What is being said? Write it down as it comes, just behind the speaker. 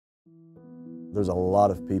There's a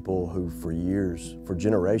lot of people who for years, for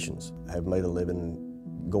generations, have made a living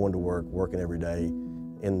going to work, working every day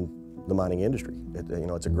in the mining industry.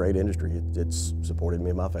 It's a great industry. It's supported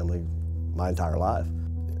me and my family my entire life.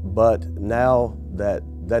 But now that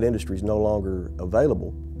that industry is no longer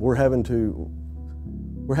available, we're having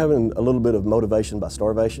a little bit of motivation by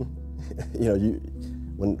starvation.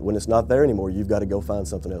 When it's not there anymore, you've got to go find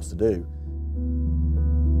something else to do.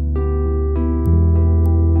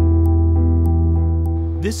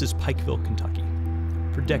 This is Pikeville, Kentucky.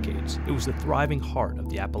 For decades, it was the thriving heart of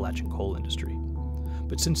the Appalachian coal industry.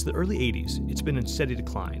 But since the early 80s, it's been in steady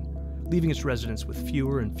decline, leaving its residents with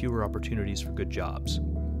fewer and fewer opportunities for good jobs.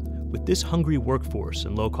 With this hungry workforce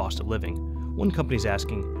and low cost of living, one company's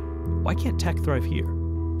asking, why can't tech thrive here?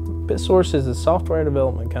 Bitsource is a software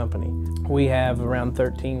development company. We have around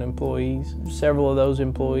 13 employees. Several of those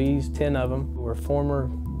employees, 10 of them, were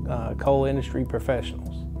former coal industry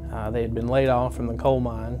professionals. They had been laid off from the coal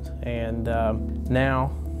mines, and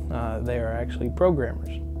now they are actually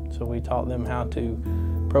programmers. So we taught them how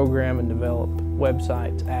to program and develop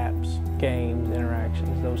websites, apps, games,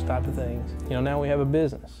 interactions, those type of things. Now we have a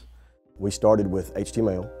business. We started with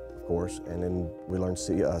HTML, of course, and then we learned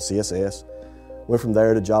CSS. Went from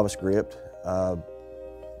there to JavaScript,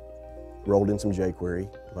 rolled in some jQuery,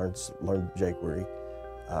 learned jQuery,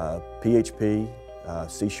 PHP,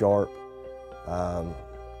 C#.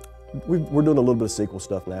 We're doing a little bit of SQL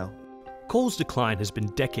stuff now. Coal's decline has been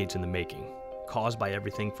decades in the making, caused by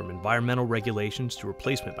everything from environmental regulations to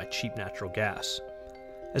replacement by cheap natural gas.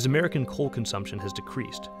 As American coal consumption has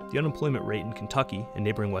decreased, the unemployment rate in Kentucky and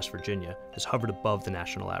neighboring West Virginia has hovered above the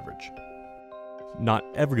national average. Not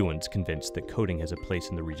everyone's convinced that coding has a place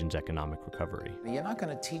in the region's economic recovery. You're not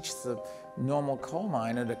going to teach the normal coal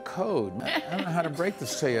miner to code. I don't know how to break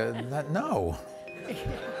this to you. No.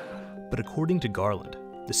 But according to Garland,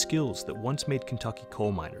 the skills that once made Kentucky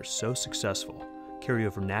coal miners so successful carry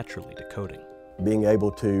over naturally to coding. Being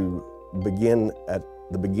able to begin at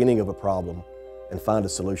the beginning of a problem and find a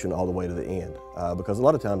solution all the way to the end. Because a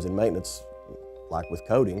lot of times in maintenance, like with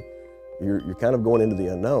coding, you're kind of going into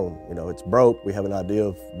the unknown. It's broke, we have an idea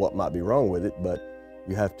of what might be wrong with it, but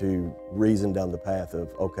you have to reason down the path of,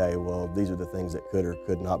 okay, well, these are the things that could or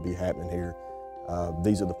could not be happening here.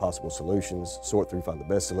 These are the possible solutions, sort through, find the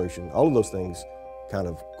best solution. All of those things kind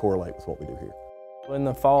of correlate with what we do here. In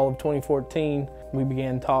the fall of 2014, we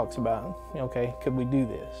began talks about, okay, could we do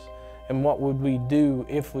this? And what would we do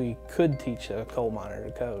if we could teach a coal miner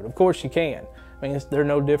to code? Of course you can. They're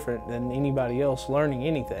no different than anybody else learning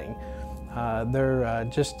anything. They're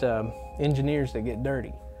just engineers that get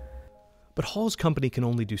dirty. But Hall's company can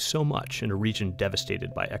only do so much in a region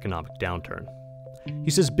devastated by economic downturn.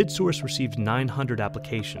 He says Bitsource received 900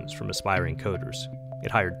 applications from aspiring coders.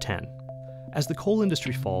 It hired 10. As the coal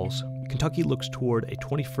industry falls, Kentucky looks toward a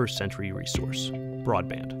 21st century resource,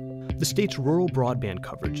 broadband. The state's rural broadband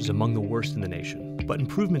coverage is among the worst in the nation, but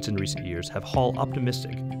improvements in recent years have Hall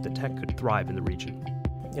optimistic that tech could thrive in the region.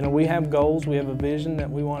 We have goals, we have a vision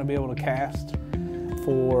that we want to be able to cast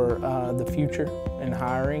for the future in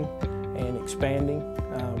hiring and expanding.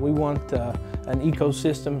 We want an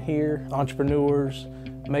ecosystem here, entrepreneurs,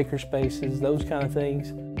 maker spaces, those kind of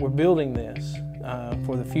things. We're building this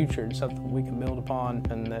for the future. It's something we can build upon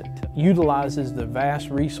and that utilizes the vast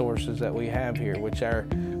resources that we have here, which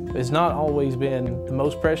has not always been the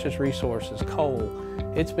most precious resource is coal.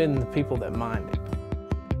 It's been the people that mined it.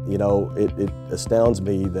 It astounds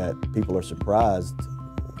me that people are surprised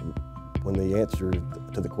when the answer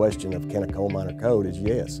to the question of can a coal miner code is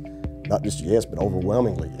yes. Not just yes, but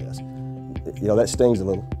overwhelmingly yes. That stings a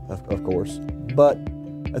little, of course. But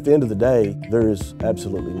at the end of the day, there is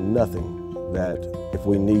absolutely nothing that if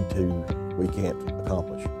we need to, we can't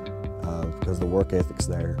accomplish. Because the work ethic's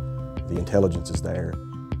there, the intelligence is there,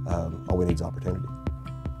 all we need is opportunity.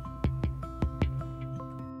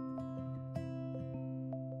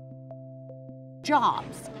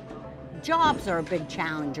 Jobs. Jobs are a big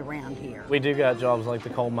challenge around here. We do got jobs like the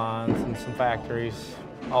coal mines and some factories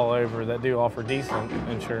all over that do offer decent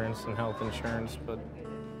insurance and health insurance, but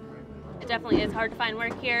it definitely is hard to find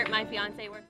work here. My fiance works